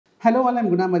Hello all, I'm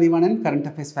Guna Mathivanan, Current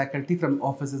Affairs faculty from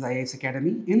Officers IAS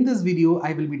Academy. In this video,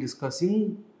 I will be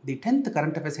discussing the 10th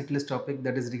Current Affairs hit list topic,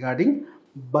 that is regarding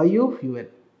biofuel.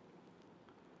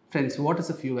 Friends, what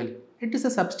is a fuel? It is a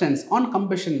substance on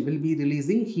combustion will be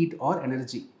releasing heat or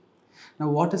energy. Now,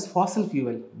 what is fossil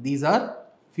fuel? These are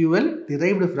fuel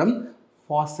derived from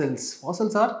fossils.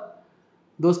 Fossils are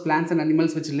those plants and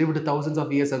animals which lived thousands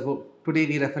of years ago. Today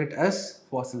we refer it as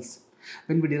fossils.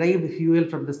 When we derive fuel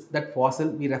from that fossil,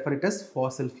 we refer it as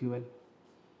fossil fuel.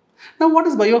 Now, what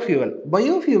is biofuel?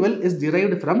 Biofuel is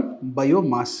derived from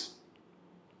biomass.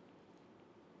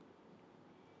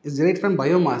 It's derived from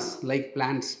biomass like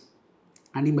plants,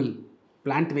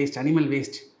 plant waste, animal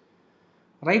waste,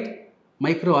 right?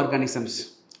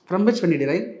 Microorganisms. From which when you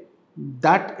derive,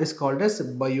 that is called as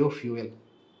biofuel.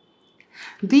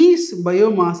 These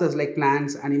biomasses like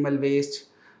plants, animal waste,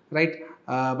 right?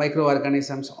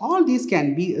 Microorganisms, all these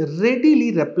can be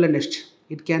readily replenished.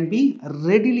 It can be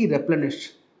readily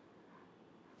replenished.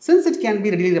 Since it can be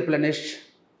readily replenished,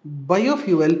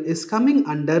 biofuel is coming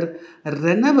under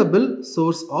renewable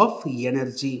source of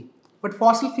energy. But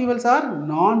fossil fuels are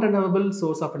non-renewable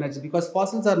source of energy because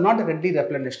fossils are not readily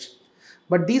replenished.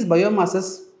 But these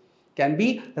biomasses can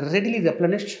be readily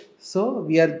replenished. So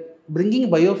we are bringing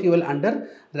biofuel under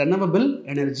renewable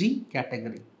energy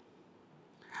category.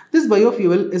 This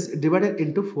biofuel is divided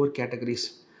into 4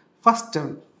 categories. First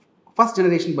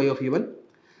generation biofuel,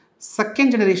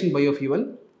 second generation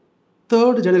biofuel,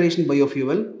 third generation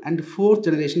biofuel, and fourth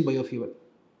generation biofuel.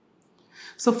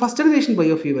 So first generation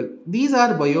biofuel, these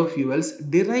are biofuels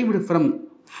derived from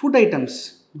food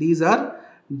items. These are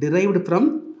derived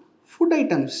from food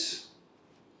items.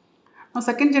 Now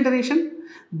second generation,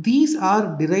 these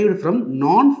are derived from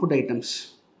non-food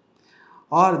items,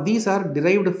 or these are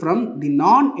derived from the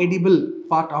non-edible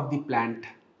part of the plant.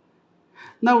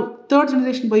 Now, third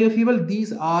generation biofuel,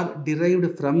 these are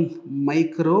derived from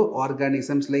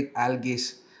microorganisms like algae,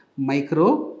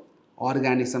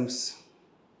 microorganisms.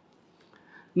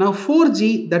 Now,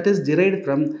 4G, that is derived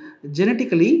from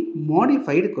genetically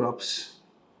modified crops.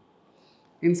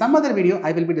 In some other video,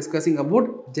 I will be discussing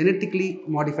about genetically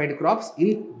modified crops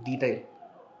in detail.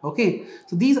 Okay,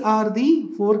 so these are the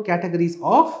 4 categories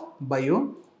of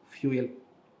biofuel.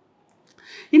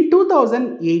 In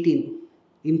 2018,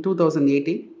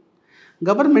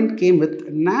 government came with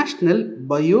National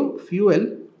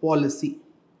Biofuel Policy.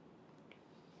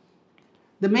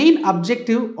 The main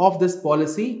objective of this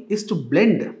policy is to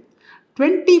blend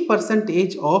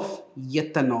 20% of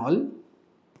ethanol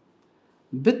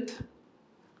with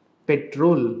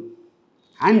petrol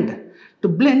and to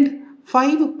blend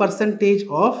 5%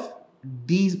 of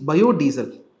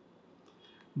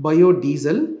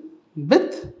biodiesel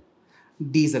with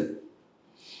diesel.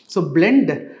 So blend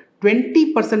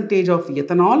 20% of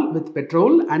ethanol with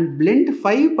petrol and blend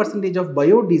 5% of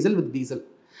biodiesel with diesel.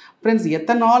 Friends,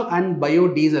 ethanol and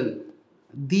biodiesel,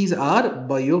 these are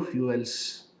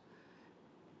biofuels.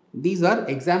 These are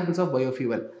examples of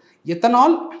biofuel.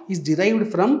 Ethanol is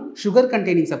derived from sugar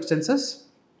containing substances.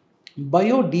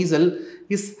 Biodiesel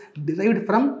is derived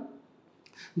from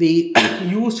the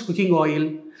used cooking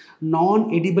oil,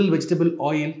 non-edible vegetable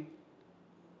oil,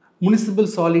 municipal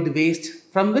solid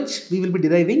waste, from which we will be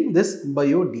deriving this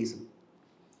biodiesel.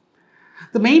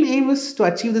 The main aim is to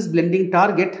achieve this blending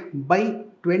target by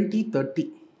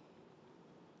 2030.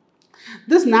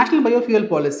 This national biofuel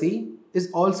policy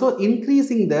is also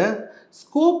increasing the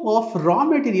scope of raw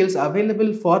materials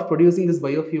available for producing this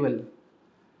biofuel.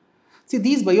 See,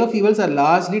 these biofuels are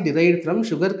largely derived from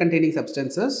sugar containing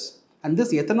substances, and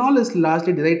this ethanol is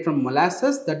largely derived from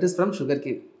molasses, that is from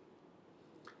sugarcane.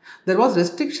 There was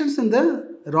restrictions in the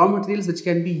raw materials which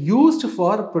can be used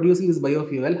for producing this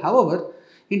biofuel. However,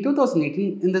 in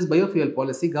 2018, in this biofuel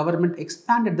policy, government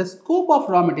expanded the scope of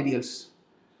raw materials.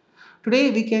 Today,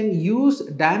 we can use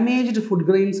damaged food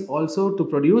grains also to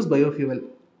produce biofuel.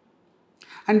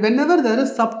 And whenever there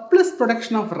is surplus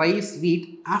production of rice,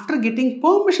 wheat, after getting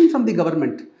permission from the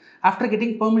government, after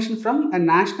getting permission from a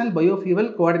National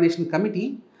Biofuel Coordination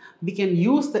Committee, we can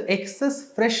use the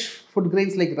excess fresh food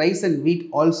grains like rice and wheat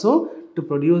also to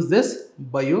produce this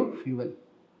biofuel.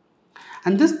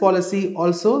 And this policy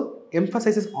also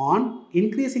emphasizes on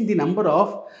increasing the number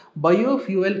of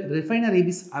biofuel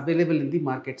refineries available in the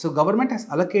market. So government has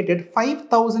allocated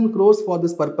 5,000 crores for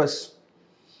this purpose,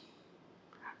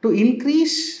 to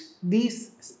increase the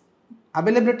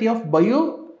availability of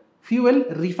biofuel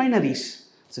refineries.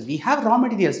 So we have raw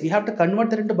materials, we have to convert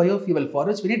that into biofuel, for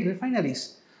which we need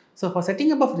refineries. So for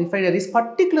setting up of refineries,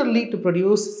 particularly to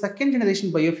produce second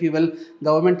generation biofuel,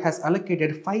 government has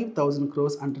allocated 5,000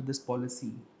 crores under this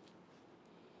policy.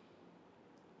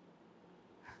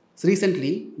 So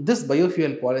recently, this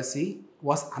biofuel policy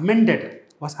was amended.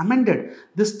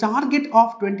 This target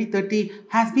of 2030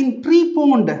 has been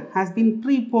preponed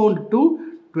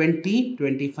to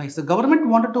 2025. So government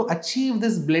wanted to achieve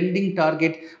this blending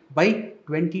target by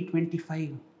 2025.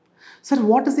 Sir,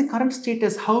 what is the current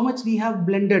status? How much we have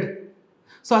blended?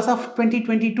 So as of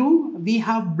 2022, we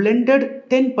have blended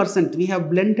 10%. We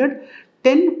have blended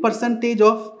 10%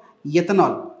 of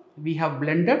ethanol. We have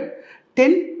blended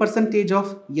 10%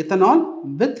 of ethanol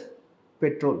with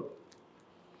petrol.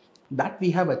 That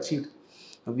we have achieved.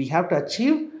 We have to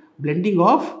achieve blending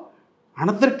of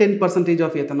another 10%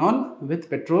 of ethanol with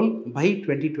petrol by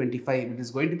 2025. It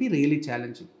is going to be really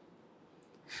challenging.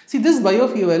 See, this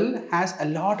biofuel has a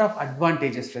lot of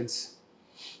advantages, friends.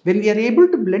 When we are able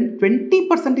to blend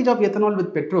 20% of ethanol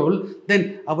with petrol,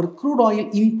 then our crude oil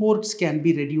imports can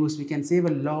be reduced. We can save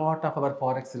a lot of our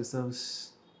forex reserves.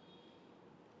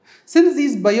 Since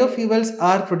these biofuels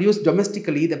are produced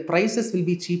domestically, the prices will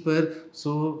be cheaper.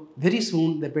 So, very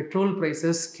soon the petrol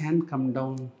prices can come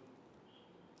down.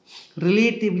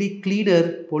 Relatively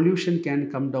cleaner pollution can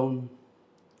come down.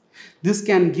 This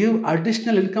can give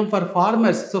additional income for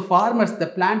farmers. So farmers, the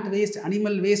plant waste,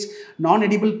 animal waste,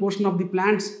 non-edible portion of the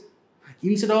plants,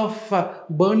 instead of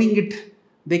burning it,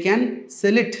 they can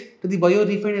sell it to the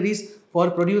biorefineries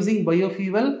for producing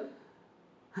biofuel.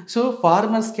 So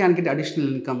farmers can get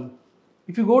additional income.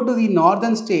 If you go to the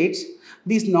northern states,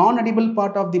 these non-edible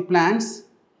part of the plants,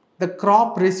 the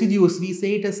crop residues, we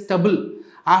say it as stubble.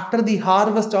 After the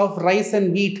harvest of rice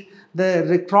and wheat,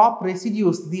 the crop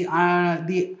residues, the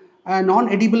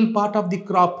non-edible part of the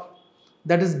crop,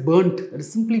 that is burnt, that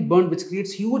is simply burnt, which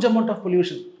creates huge amount of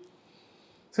pollution.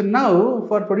 So now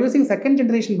for producing second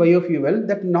generation biofuel,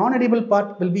 that non-edible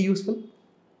part will be useful.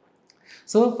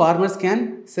 So farmers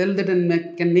can sell that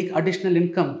and can make additional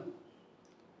income.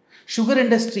 Sugar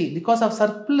industry, because of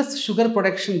surplus sugar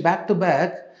production back to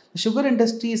back, the sugar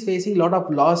industry is facing a lot of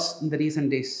loss in the recent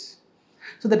days.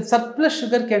 So that surplus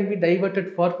sugar can be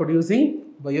diverted for producing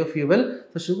biofuel.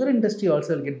 So sugar industry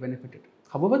also will get benefited.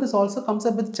 However, this also comes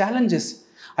up with challenges.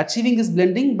 Achieving this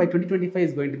blending by 2025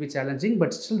 is going to be challenging,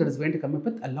 but still that is going to come up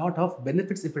with a lot of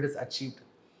benefits if it is achieved.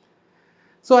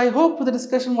 So I hope the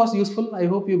discussion was useful. I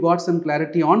hope you got some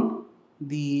clarity on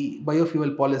the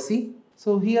biofuel policy.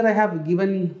 So here I have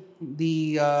given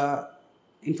the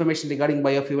information regarding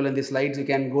biofuel in the slides. You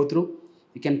can go through.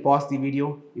 You can pause the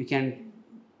video. You can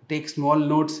take small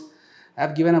notes. I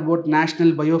have given about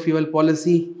national biofuel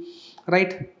policy,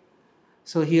 right?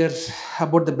 So here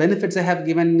about the benefits I have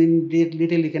given in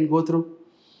detail, you can go through.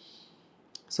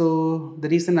 So the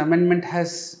recent amendment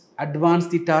has advanced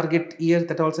the target year,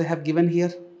 that also I have given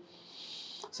here.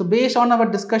 So based on our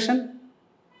discussion,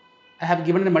 I have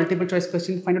given a multiple choice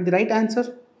question. Find out the right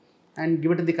answer and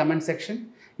give it in the comment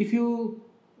section. If you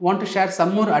want to share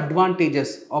some more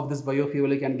advantages of this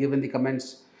biofuel, you can give in the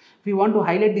comments. If you want to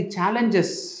highlight the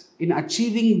challenges in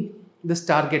achieving this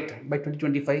target by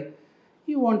 2025,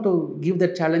 you want to give the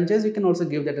challenges, you can also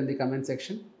give that in the comment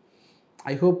section.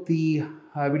 I hope the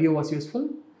video was useful.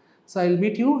 So I will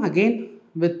meet you again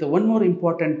with one more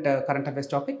important current affairs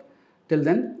topic. Till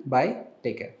then, bye,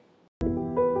 take care.